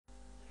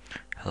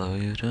Hello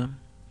YouTube,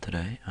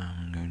 today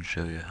I'm going to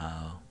show you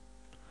how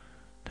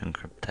to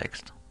encrypt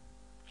text.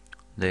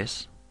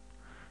 This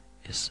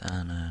is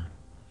an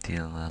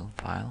DLL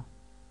file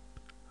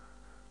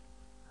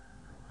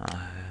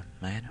I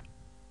made,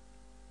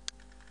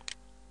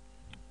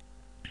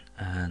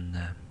 and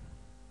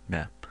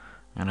yeah,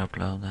 I'm gonna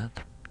upload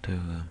that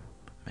to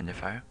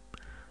Mediafire.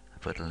 I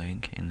put a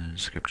link in the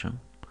description.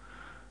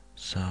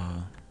 So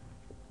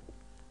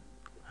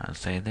I'll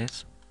say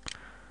this.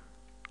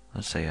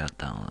 Let's say I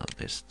download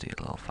this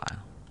DLL file.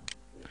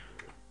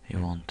 You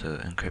want to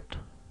encrypt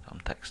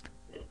some text,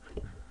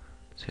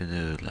 so you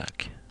do it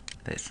like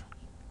this.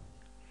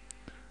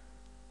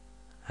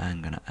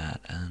 I'm gonna add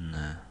an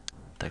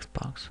text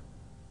box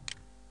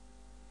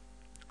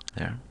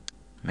there,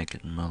 make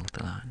it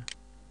multi-line,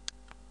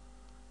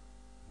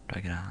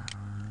 drag it out,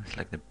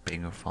 select the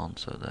bigger font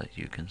so that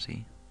you can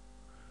see.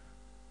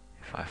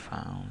 If I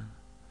found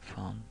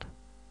font,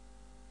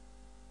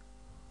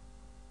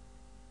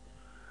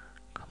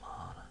 come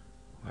on,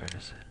 where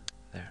is it?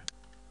 There.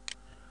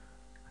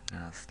 I'm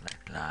gonna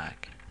select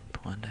like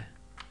 20.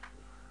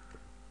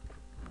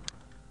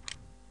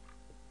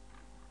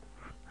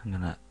 I'm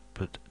gonna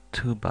put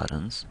two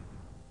buttons.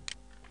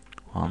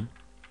 One,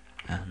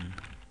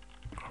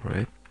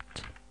 encrypt.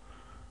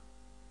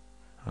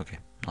 Okay,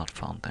 not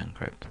font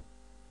encrypt.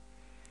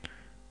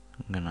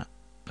 I'm gonna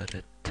put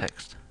it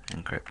text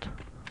encrypt.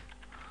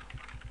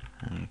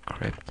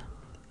 Encrypt.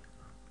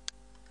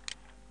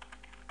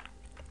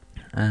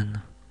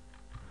 And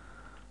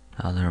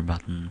the other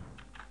button,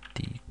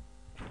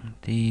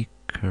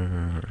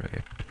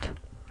 decrypt.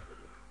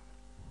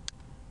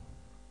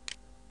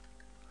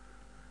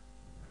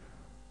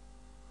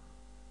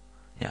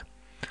 Yeah.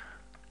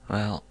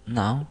 Well,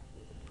 now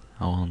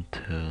I want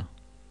to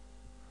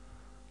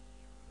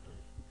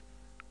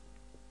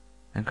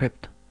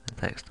encrypt the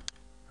text,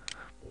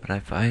 but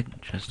if I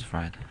just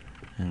write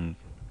and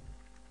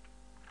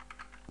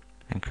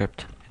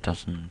encrypt, it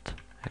doesn't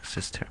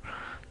exist here.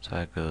 So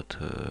I go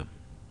to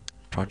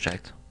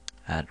project,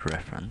 add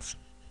reference,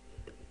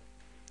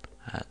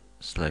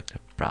 select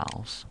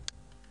browse.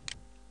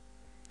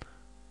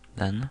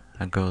 Then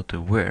I go to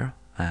where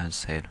I have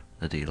saved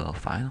the DLL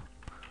file.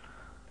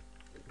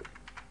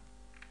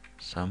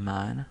 So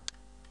mine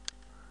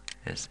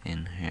is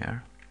in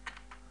here.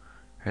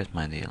 Here's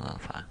my DLL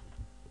file.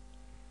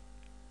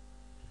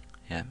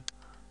 Yeah,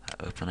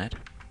 I open it.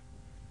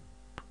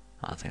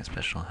 Nothing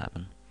special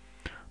happened.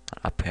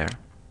 But up here,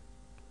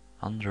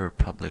 under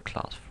public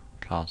class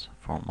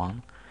form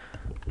 1,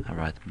 I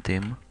write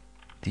dim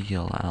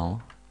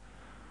dll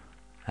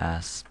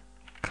as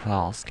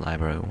class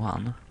library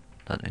 1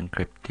 that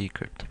encrypt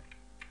decrypt.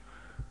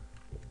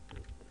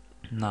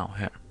 Now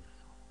here,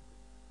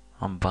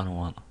 on button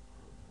 1,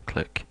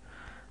 click,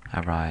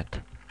 I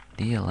write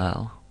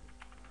dll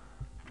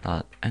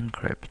dot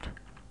encrypt,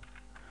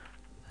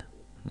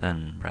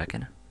 then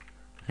bracket,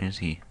 and you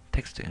see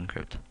text to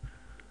encrypt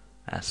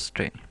as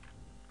string.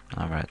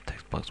 I write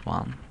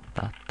textbox1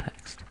 dot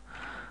text.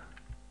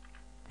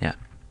 Yeah,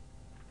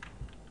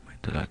 we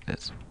do like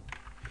this.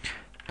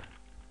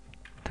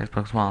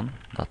 Textbox1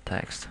 dot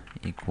text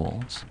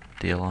equals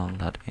dll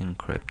dot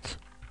encrypt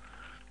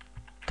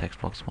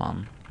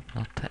textbox1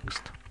 dot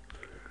text.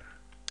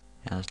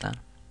 You understand?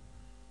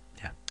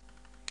 Yeah.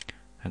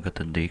 I go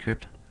to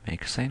decrypt,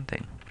 make the same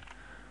thing.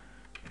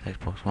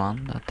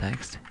 Textbox1 dot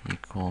text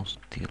equals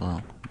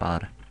dll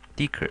bar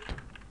decrypt,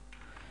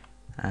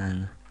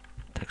 and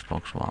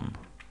textbox1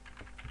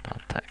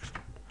 dot text.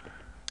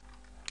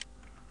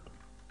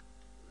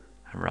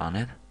 I run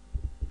it.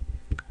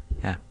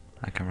 Yeah,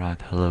 I can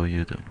write hello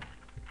YouTube.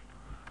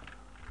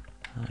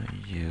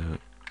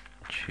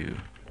 YouTube.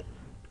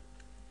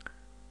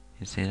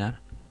 You see that?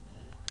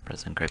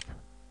 Press encrypt.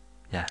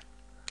 Yeah,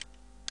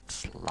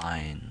 it's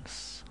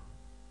lines.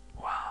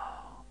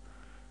 Wow.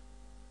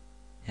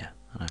 Yeah,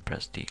 and I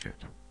press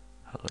decrypt.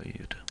 Hello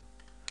YouTube.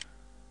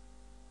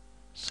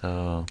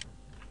 So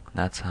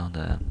that's how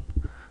the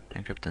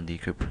encrypt and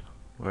decrypt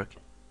work.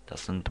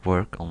 Doesn't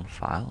work on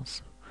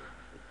files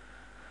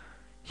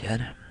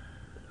yet,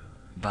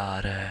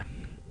 but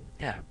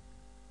yeah,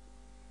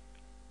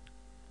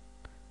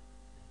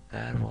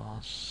 that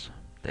was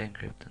the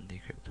encrypt and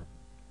decrypt.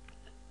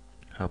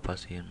 Hope I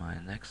see you in my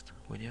next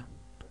video,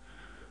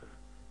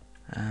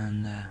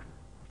 and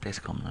please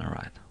comment and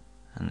write,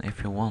 and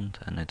if you want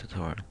any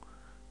tutorial,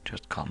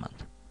 just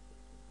comment.